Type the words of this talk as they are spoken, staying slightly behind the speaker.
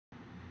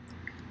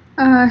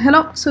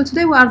Hello, so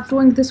today we are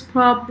doing this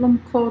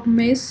problem called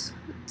maze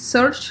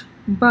search,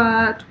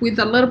 but with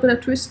a little bit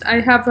of twist. I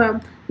have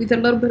with a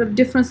little bit of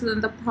difference than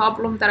the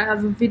problem that I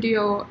have a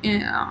video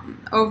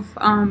of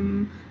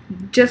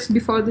just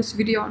before this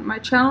video on my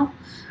channel.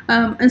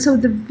 And so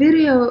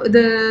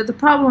the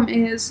problem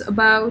is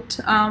about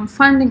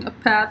finding a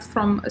path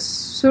from a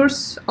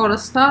source or a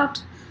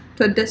start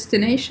to a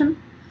destination.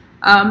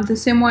 The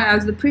same way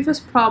as the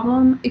previous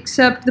problem,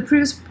 except the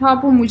previous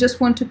problem we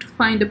just wanted to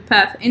find a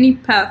path, any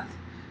path.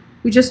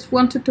 We just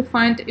wanted to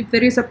find if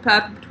there is a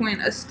path between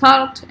a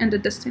start and a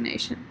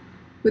destination.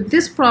 With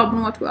this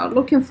problem, what we are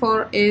looking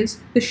for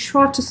is the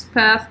shortest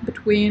path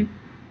between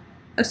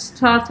a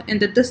start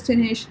and a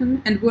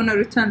destination, and we're going to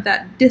return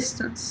that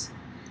distance.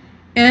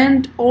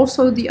 And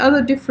also the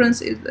other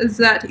difference is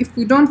that if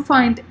we don't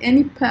find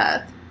any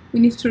path, we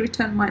need to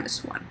return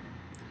 -1.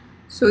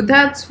 So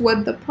that's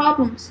what the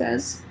problem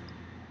says.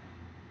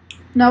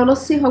 Now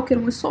let's see how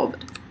can we solve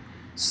it.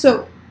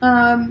 So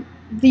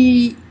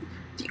the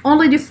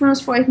only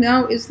difference right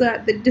now is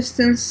that the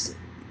distance,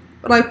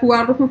 like we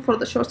are looking for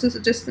the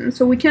shortest distance,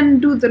 so we can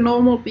do the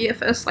normal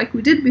BFS like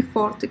we did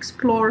before to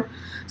explore.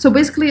 So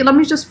basically, let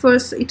me just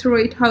first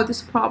iterate how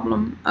this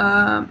problem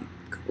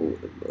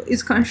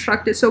is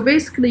constructed. So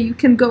basically you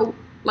can go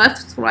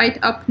left, right,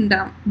 up and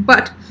down,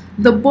 but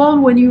the ball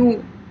when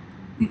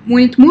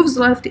it moves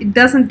left, it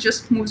doesn't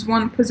just move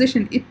one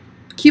position, it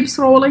keeps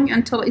rolling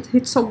until it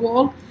hits a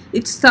wall.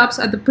 It stops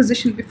at the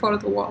position before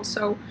the wall.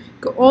 So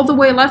go all the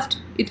way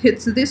left, it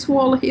hits this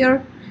wall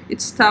here,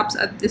 it stops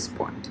at this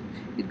point.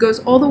 It goes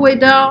all the way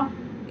down,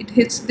 it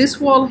hits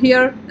this wall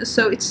here,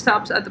 so it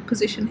stops at the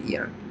position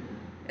here.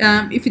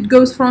 If it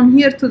goes from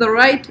here to the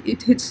right,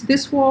 it hits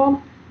this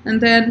wall,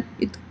 and then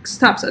it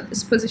stops at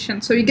this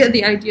position. So you get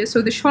the idea.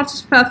 So the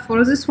shortest path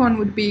for this one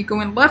would be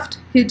going left,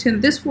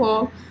 hitting this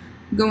wall,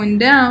 going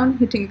down,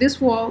 hitting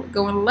this wall,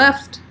 going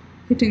left,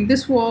 hitting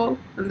this wall,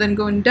 and then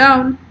going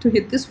down to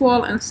hit this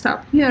wall and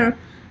stop here,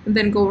 and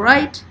then go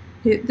right,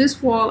 hit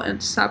this wall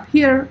and stop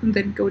here, and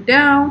then go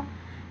down,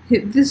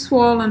 hit this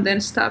wall and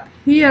then stop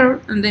here,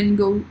 and then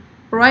go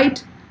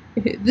right,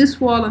 hit this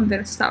wall and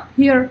then stop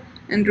here,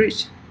 and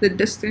reach the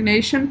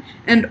destination.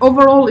 And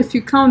overall, if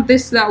you count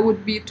this, that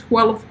would be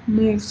 12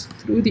 moves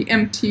through the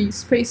empty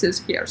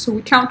spaces here. So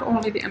we count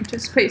only the empty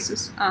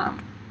spaces.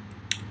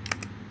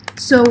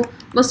 So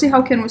let's see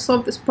how can we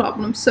solve this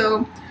problem.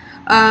 So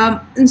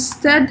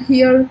instead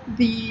here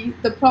the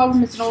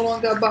problem is no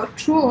longer about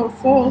true or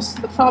false.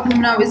 The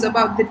problem now is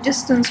about the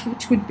distance,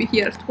 which would be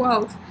here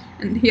 12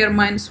 and here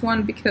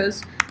 -1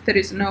 because there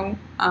is no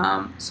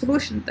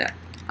solution there.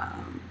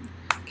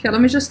 Okay,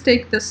 let me just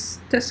take this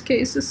test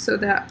cases so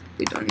that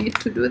we don't need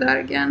to do that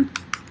again.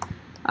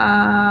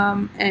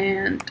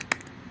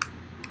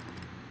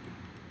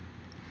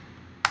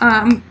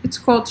 It's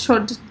called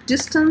short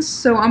distance,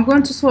 so I'm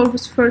going to solve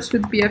this first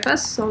with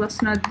BFS, so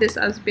let's note this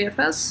as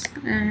BFS,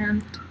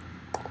 and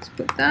let's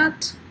put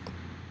that.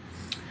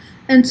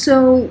 And so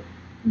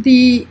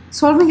the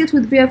solving it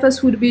with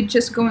BFS would be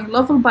just going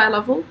level by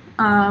level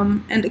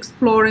and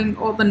exploring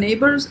all the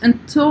neighbors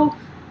until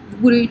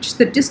we reach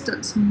the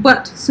distance.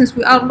 But since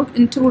we are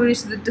until we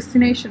reach the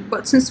destination,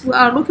 but since we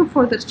are looking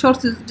for the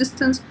shortest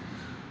distance,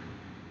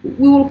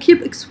 we will keep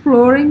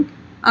exploring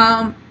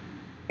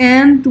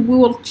and we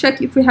will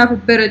check if we have a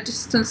better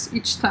distance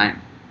each time.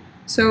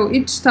 So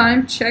each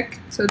time check,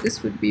 so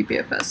this would be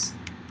BFS.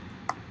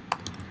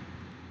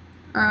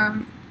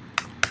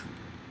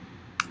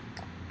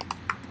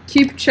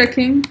 Keep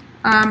checking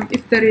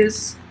if there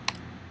is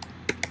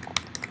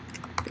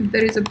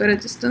a better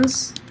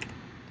distance,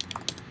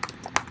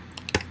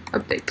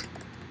 update.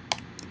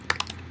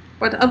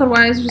 But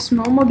otherwise just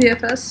normal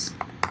BFS.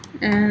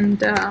 And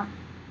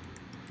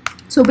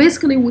so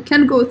basically we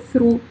can go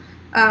through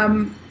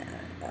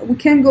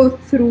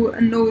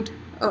a node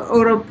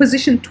or a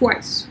position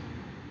twice,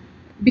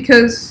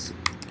 because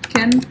we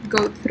can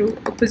go through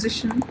a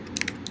position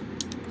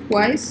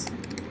twice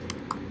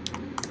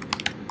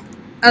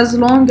as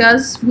long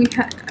as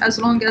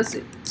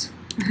it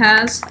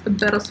has a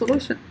better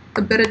solution,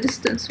 a better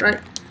distance,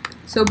 right?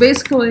 So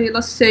basically,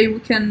 let's say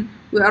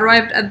we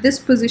arrived at this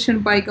position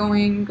by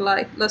going,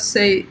 like, let's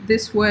say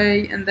this way,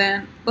 and then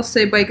let's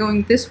say by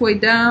going this way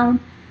down,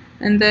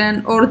 and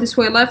then, or this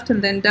way left,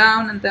 and then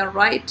down, and then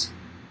right,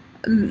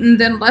 and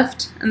then left,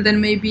 and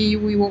then maybe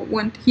we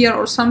went here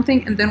or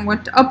something, and then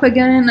went up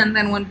again, and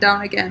then went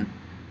down again.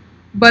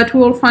 But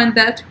we'll find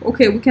that,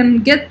 okay, we can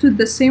get to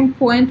the same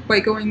point by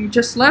going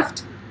just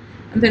left,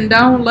 and then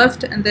down,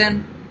 left, and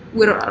then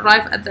we'll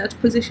arrive at that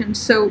position.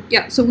 So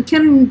yeah, so we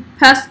can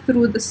pass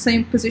through the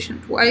same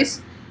position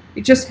twice.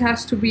 It just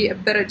has to be a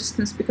better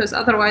distance, because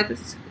otherwise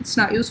it's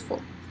not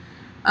useful.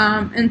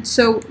 And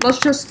so let's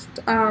just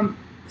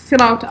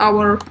fill out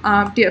our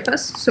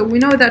DFS. So we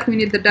know that we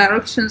need the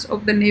directions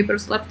of the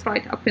neighbors left,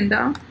 right, up, and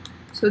down.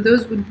 So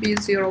those would be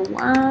 0,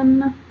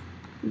 1,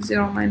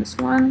 0,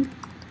 -1,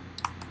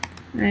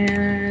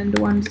 and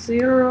 1,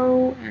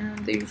 0,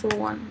 and the usual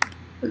one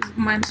is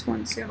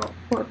 -1, 0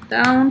 for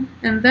down.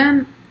 And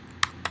then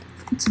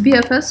it's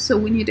BFS, so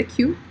we need a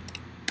Q.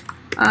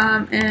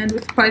 And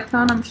with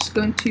Python, I'm just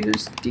going to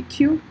use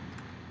dequeue,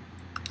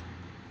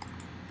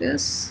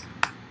 this,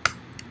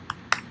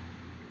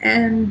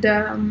 and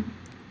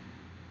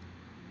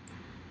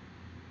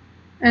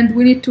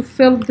we need to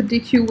fill the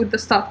dequeue with the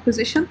start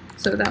position,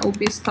 so that will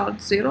be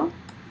start 0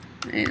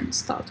 and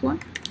start 1,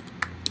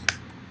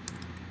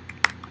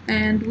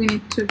 and we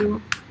need to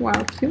do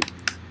while queue,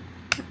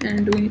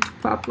 and we need to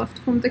pop left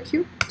from the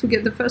queue to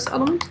get the first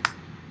element,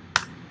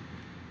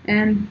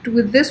 and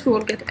with this we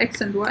will get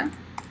x and y.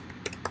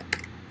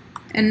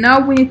 And now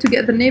we need to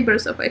get the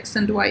neighbors of x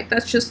and y.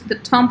 That's just the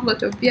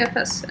template of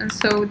BFS, and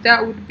so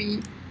that would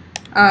be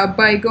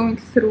by going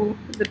through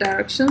the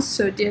directions,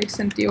 so dx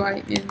and dy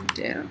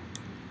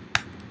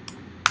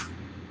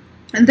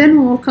and then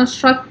we will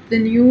construct the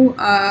new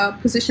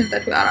position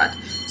that we are at.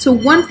 So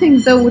one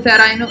thing though that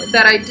I know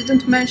that I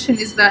didn't mention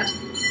is that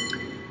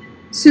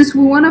since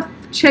we want to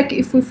check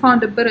if we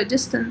found a better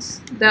distance,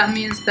 that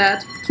means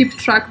that keep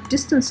track of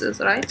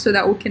distances, right? So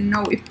that we can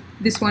know if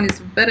this one is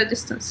a better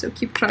distance. So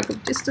keep track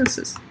of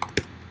distances,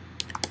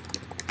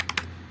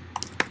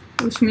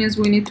 which means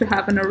we need to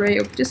have an array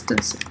of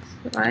distances,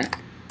 right?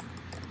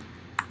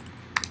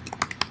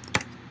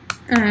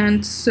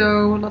 And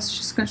so let's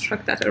just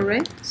construct that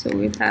array. So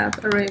we have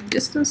array of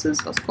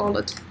distances. Let's call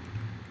it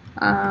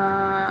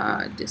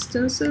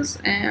distances,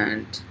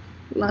 and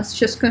let's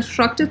just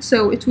construct it.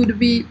 So it would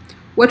be,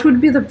 what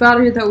would be the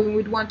value that we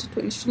would want it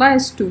to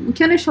initialize to? We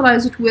can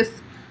initialize it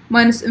with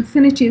minus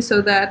infinity,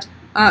 so that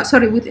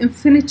with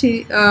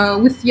infinity,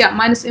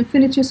 minus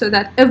infinity, so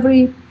that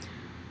every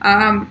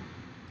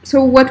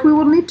so what we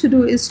will need to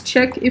do is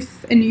check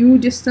if a new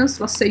distance,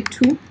 let's say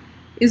 2,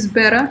 is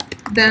better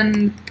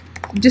than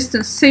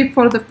distance, say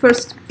for the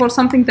first, for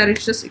something that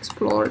is just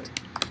explored,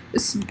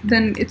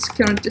 than its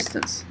current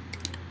distance.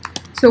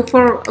 So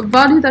for a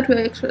value that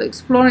we're actually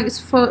exploring is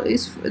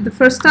the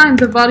first time,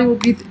 the value will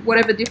be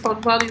whatever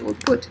default value we'll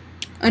put,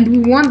 and we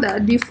want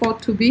that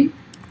default to be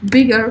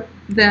bigger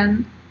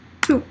than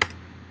 2.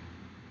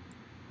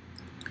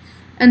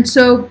 And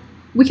so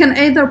we can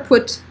either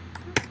put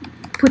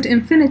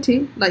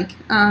infinity, like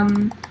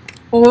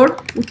or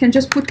we can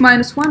just put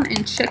 -1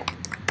 and check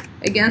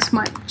against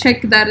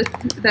check that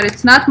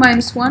it's not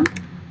 -1,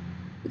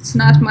 it's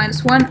not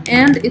 -1,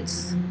 and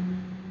it's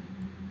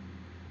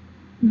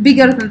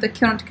bigger than the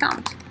current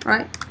count,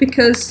 right?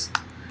 Because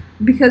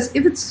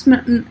if it's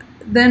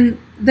then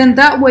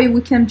that way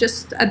we can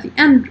just at the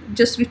end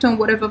just return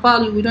whatever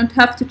value. We don't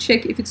have to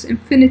check if it's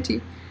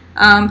infinity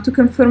to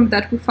confirm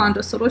that we found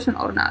a solution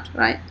or not,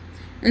 right?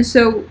 And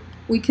so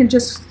we can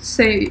just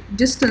say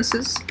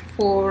distances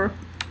for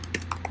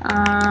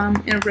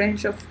in a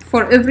range of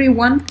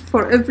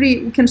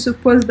we can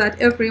suppose that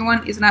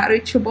everyone is not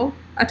reachable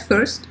at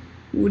first,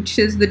 which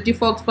is the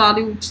default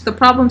value, which the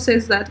problem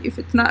says that if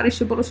it's not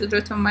reachable it should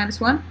return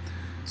 -1.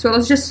 So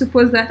let's just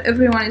suppose that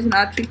everyone is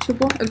not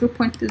reachable, every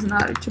point is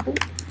not reachable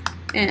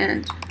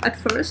and at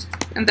first,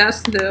 and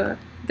that's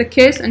the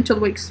case until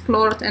we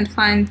explore it and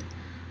find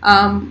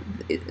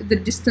the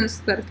distance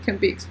that it can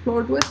be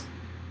explored with.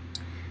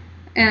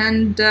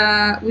 And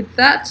with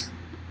that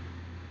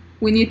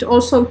we need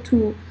also to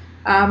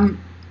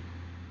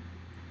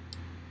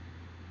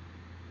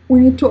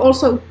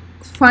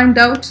find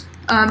out,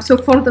 so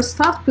for the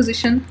start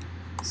position,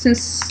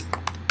 since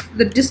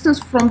the distance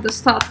from the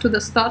start to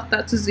the start,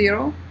 that's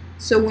 0,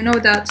 so we know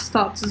that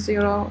start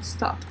 0,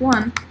 start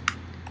 1,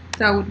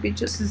 that would be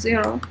just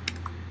 0.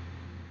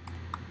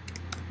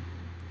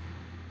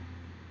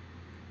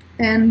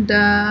 And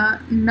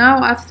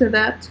now after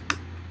that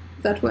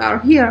we are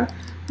here,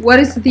 what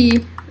is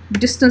the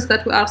distance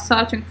that we are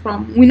starting from?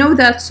 We know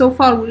that so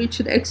far we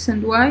reached x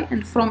and y,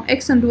 and from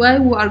x and y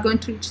we are going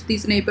to reach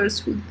these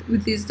neighbors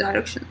with these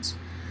directions.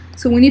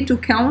 So we need to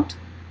count,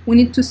 we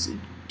need to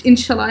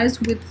initialize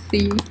with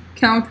the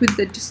count with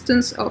the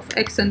distance of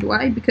x and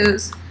y,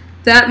 because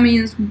that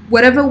means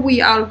whatever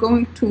we are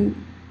going to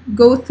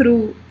go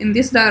through in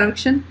this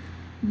direction,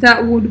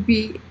 that would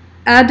be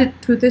added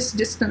to this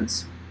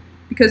distance,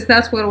 because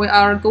that's where we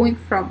are going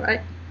from,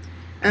 right?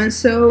 And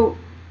so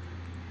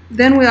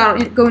then we are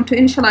going to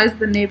initialize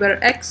the neighbor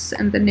x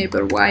and the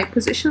neighbor y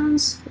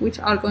positions, which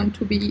are going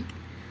to be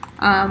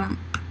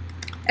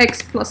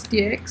x plus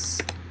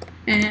dx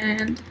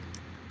and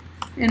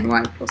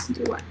y plus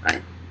dy,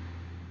 right?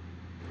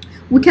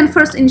 We can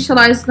first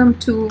initialize them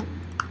to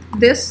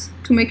this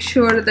to make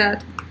sure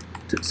that,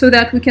 so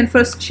that we can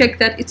first check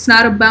that it's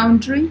not a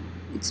boundary,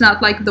 it's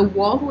not like the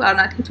wall, we are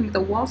not hitting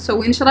the wall. So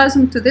we initialize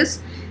them to this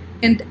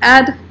and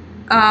add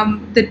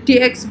the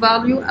dx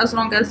value as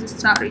long as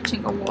it's not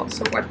reaching a wall.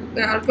 So what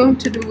we are going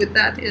to do with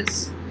that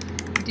is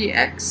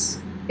dx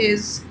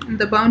is in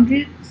the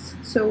boundaries,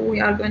 so we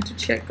are going to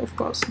check, of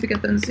course, bigger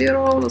than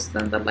 0, less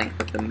than the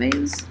length of the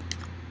maze,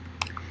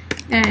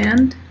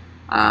 and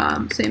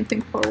same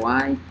thing for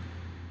y.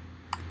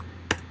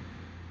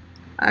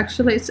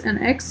 Actually it's an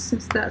x,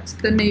 since that's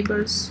the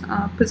neighbor's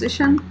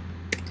position,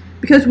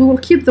 because we will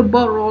keep the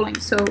ball rolling.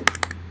 So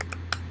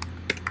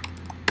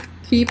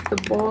keep the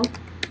ball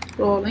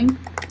rolling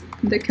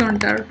in the current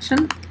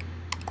direction,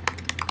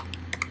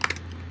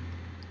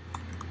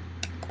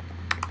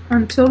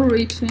 until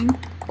reaching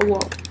a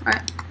wall,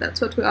 right? That's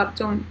what we are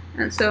doing.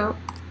 And so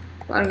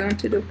we are going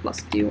to do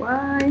plus dy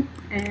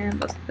and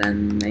less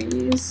than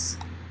maze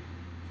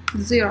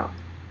 0.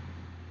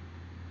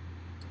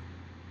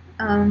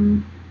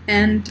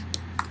 And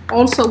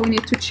also we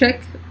need to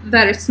check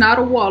that it's not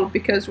a wall,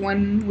 because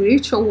when we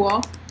reach a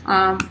wall,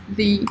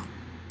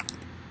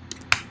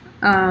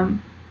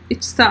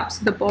 it stops,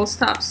 the ball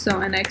stops. So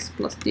nx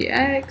plus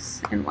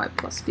dx and y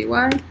plus dy.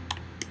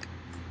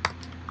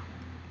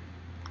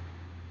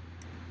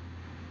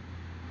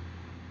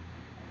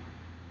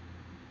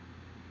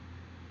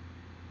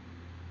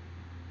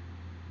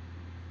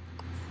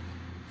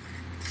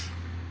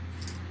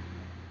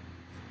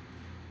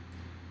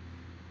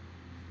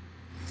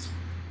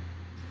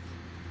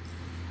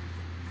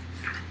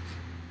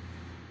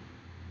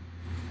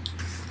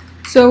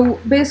 So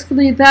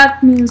basically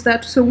that means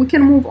that, so we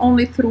can move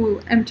only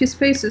through empty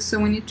spaces, so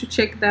we need to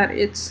check that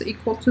it's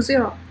equal to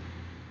 0.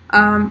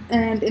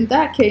 And in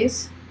that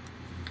case,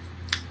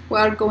 we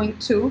are going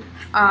to,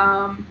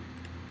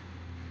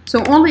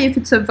 so only if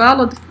it's a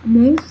valid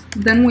move,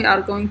 then we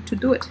are going to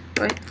do it,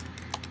 right?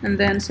 And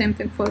then same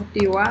thing for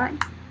dy.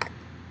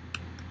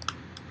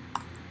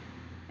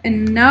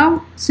 And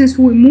now, since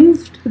we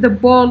moved the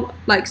ball,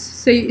 like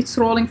say it's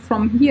rolling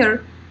from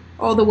here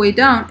all the way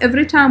down,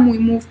 every time we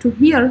move to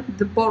here,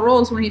 the ball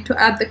rolls, we need to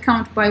add the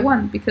count by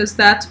 1, because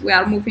that's, we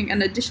are moving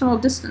an additional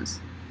distance.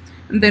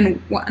 And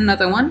then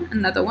another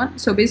one.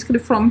 So basically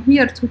from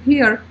here to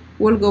here,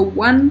 we'll go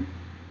 1,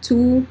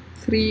 2,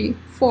 3,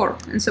 4.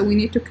 And so we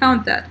need to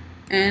count that.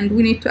 And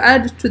we need to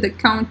add it to the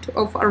count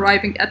of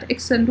arriving at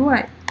x and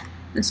y.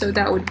 And so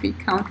that would be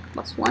count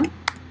plus 1.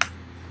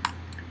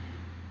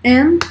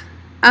 And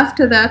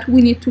after that,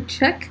 we need to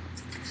check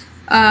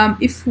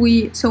if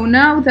we, so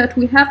now that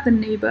we have the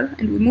neighbor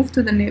and we move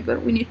to the neighbor,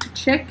 we need to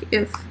check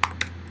if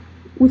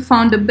we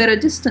found a better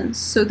distance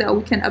so that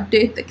we can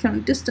update the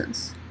current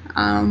distance.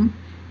 And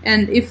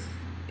if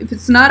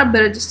it's not a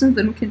better distance,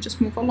 then we can just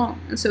move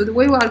along. And so the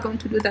way we are going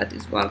to do that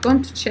is we are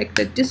going to check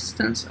the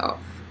distance of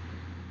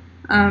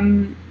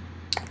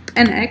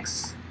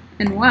nx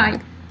and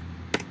y.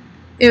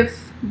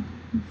 If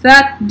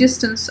that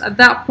distance at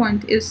that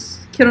point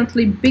is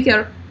currently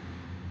bigger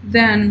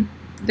than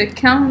the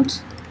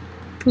count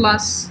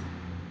plus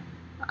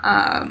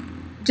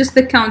just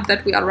the count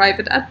that we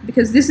arrived at,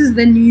 because this is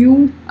the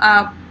new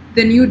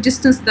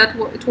distance that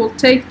it will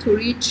take to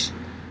reach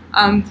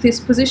this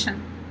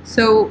position.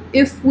 So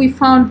if we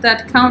found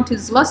that count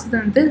is less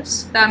than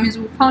this, that means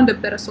we found a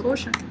better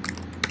solution,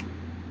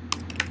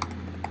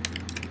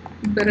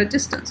 better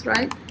distance,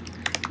 right?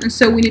 And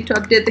so we need to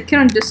update the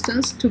current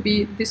distance to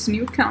be this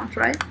new count,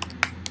 right?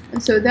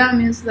 And so that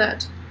means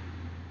that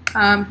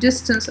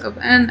distance of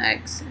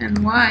nx and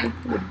y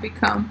would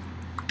become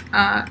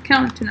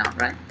count now,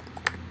 right?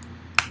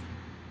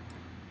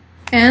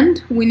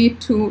 And we need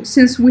to,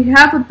 since we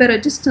have a better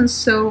distance,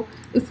 so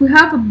if we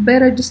have a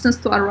better distance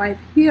to arrive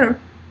here,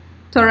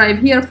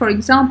 for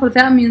example,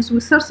 that means we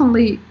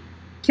certainly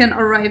can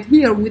arrive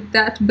here with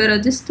that better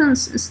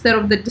distance instead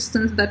of the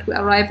distance that we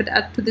arrived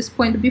at to this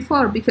point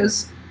before,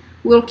 because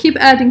we'll keep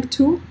adding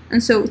 2,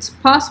 and so it's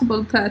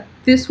possible that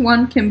this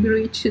one can be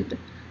reached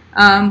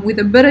with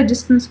a better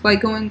distance by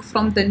going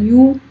from the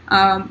new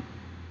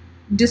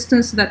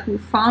distance that we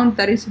found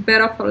that is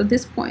better for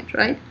this point,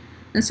 right?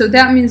 And so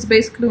that means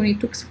basically we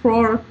need to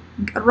explore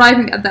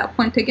arriving at that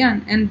point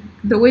again. And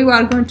the way we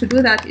are going to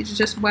do that is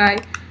just by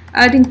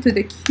adding to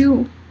the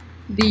queue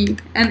the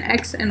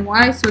nx and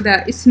y, so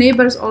that its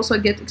neighbors also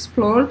get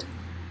explored,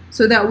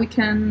 so that we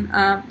can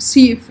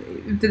see if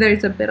there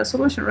is a better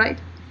solution, right?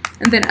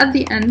 And then at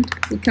the end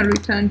we can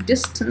return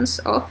distance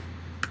of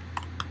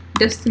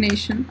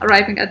destination,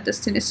 arriving at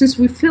destination, since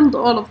we filled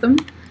all of them.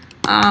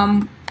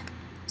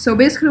 So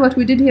basically what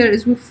we did here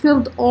is we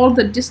filled all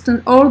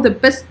the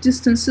best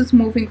distances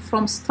moving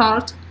from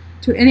start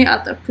to any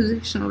other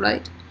position,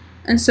 right?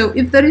 And so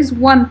if there is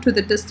 1 to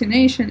the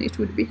destination, it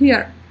would be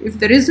here. If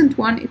there isn't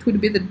 1, it would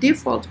be the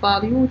default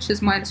value, which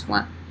is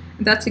 -1.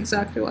 And that's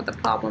exactly what the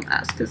problem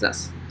asks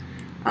us.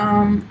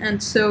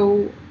 And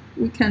so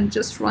we can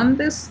just run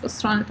this.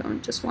 Let's run it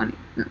on just one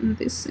in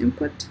this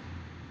input.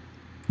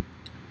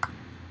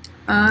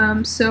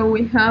 So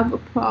we have a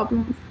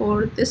problem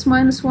for this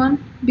 -1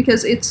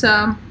 because it's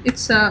a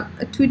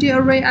 2D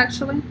array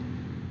actually.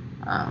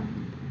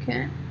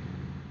 Okay.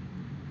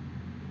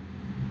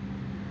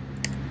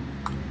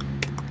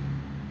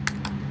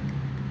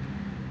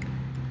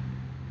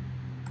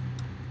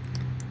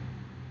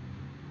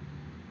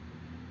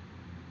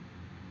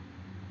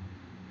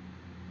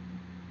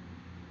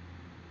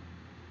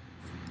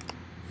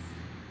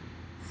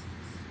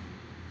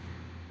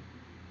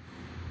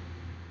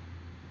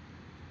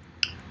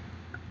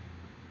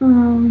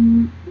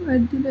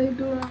 What did I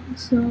do wrong?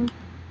 So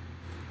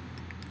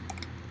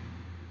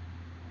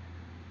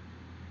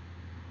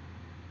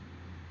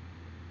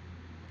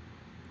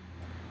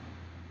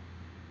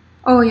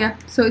oh yeah,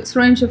 so it's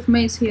range of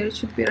maze here. It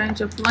should be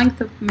range of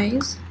length of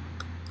maze.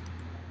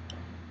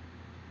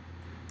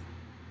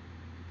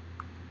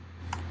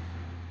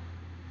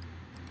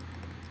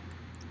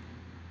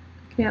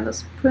 Okay,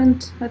 let's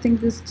print. I think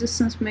this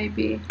distance may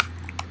be,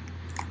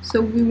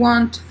 so we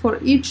want for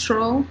each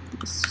row,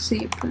 let's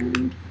see,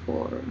 print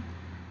for,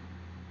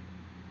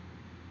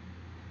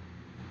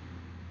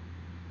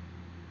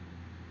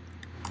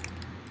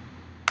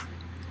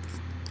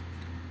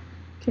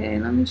 okay,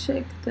 let me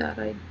check that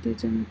I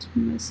didn't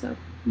mess up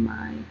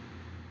my,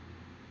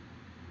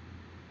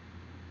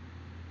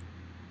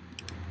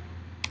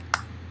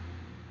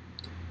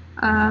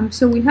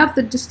 so we have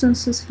the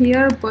distances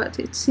here, but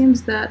it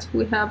seems that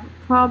we have a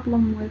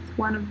problem with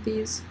one of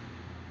these,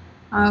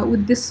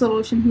 with this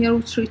solution here,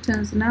 which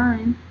returns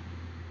 9.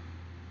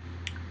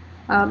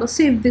 Let's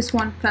see if this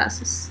one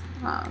passes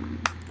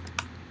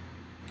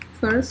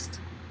first.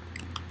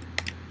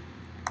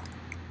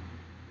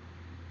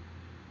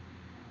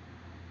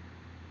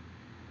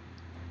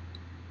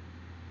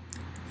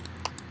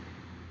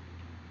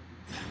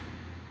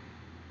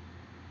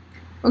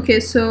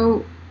 Okay,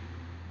 so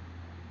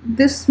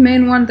this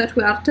main one that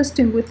we are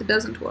testing with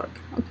doesn't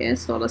work. Okay,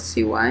 so let's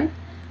see why.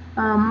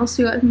 Let's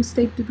see what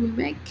mistake did we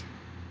make.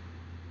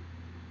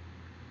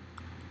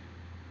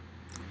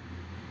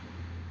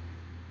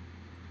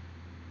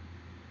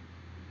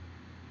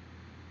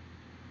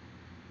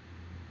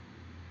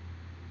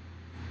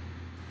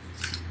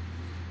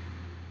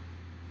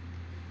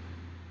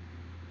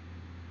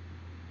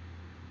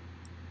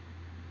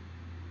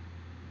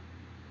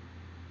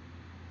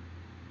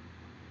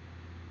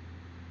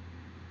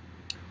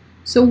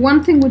 So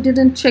one thing we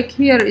didn't check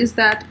here is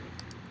that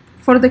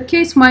for the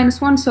case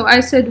 -1, so I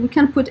said we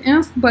can put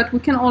inf, but we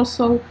can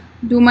also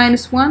do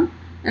 -1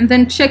 and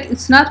then check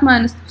it's not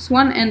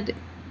 -1 and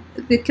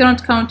the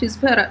current count is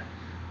better.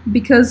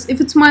 Because if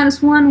it's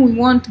 -1, we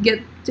won't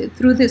get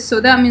through this,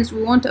 so that means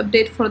we won't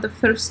update for the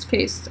first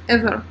case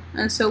ever.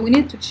 And so we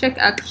need to check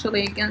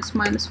actually against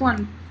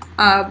 -1,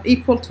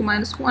 equal to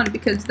 -1,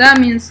 because that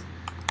means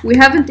we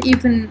haven't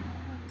even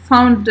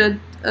found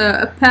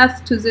a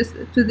path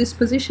to this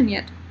position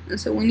yet. And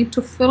so we need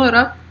to fill it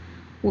up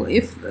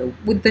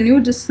with the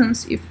new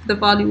distance if the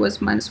value was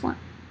 -1.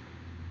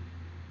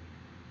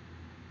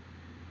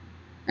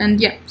 And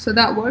yeah, so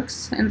that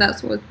works, and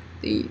that's what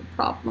the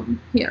problem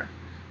here.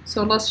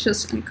 So let's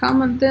just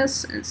uncomment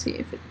this and see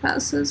if it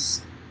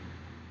passes.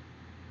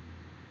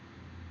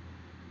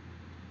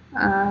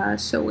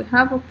 So we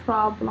have a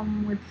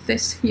problem with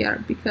this here,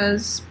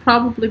 because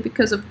probably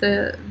because of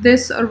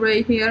this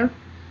array here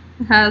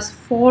has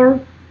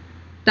 4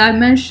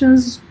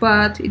 dimensions,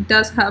 but it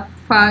does have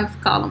 5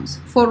 columns,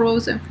 4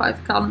 rows and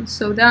 5 columns.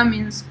 So that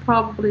means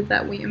probably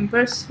that we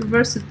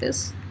reversed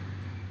this.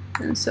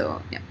 And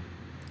so yeah,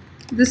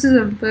 this is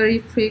a very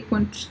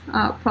frequent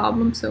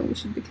problem, so we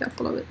should be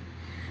careful of it.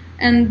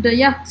 And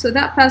yeah, so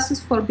that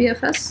passes for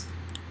BFS.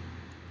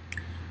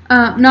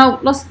 Now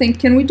let's think,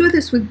 can we do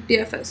this with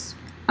DFS?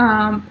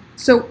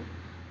 So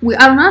we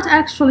are not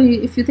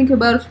actually, if you think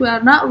about it, we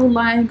are not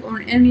relying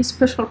on any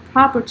special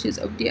properties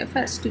of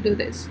DFS to do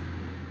this.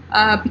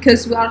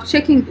 Because we are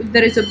checking if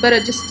there is a better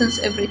distance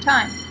every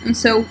time. And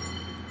so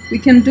we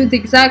can do the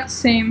exact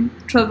same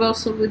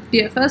traversal with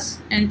DFS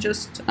and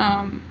just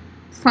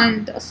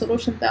find a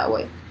solution that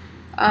way.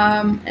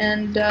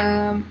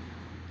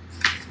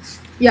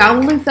 Yeah, I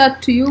will leave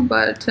that to you,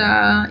 but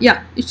yeah,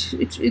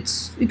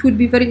 it would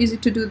be very easy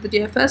to do the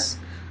DFS.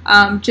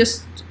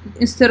 Just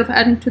instead of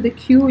adding to the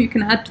queue, you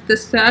can add to the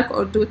stack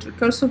or do it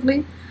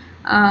recursively.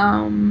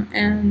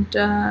 And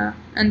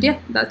yeah,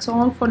 that's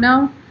all for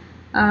now.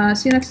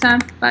 See you next time.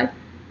 Bye.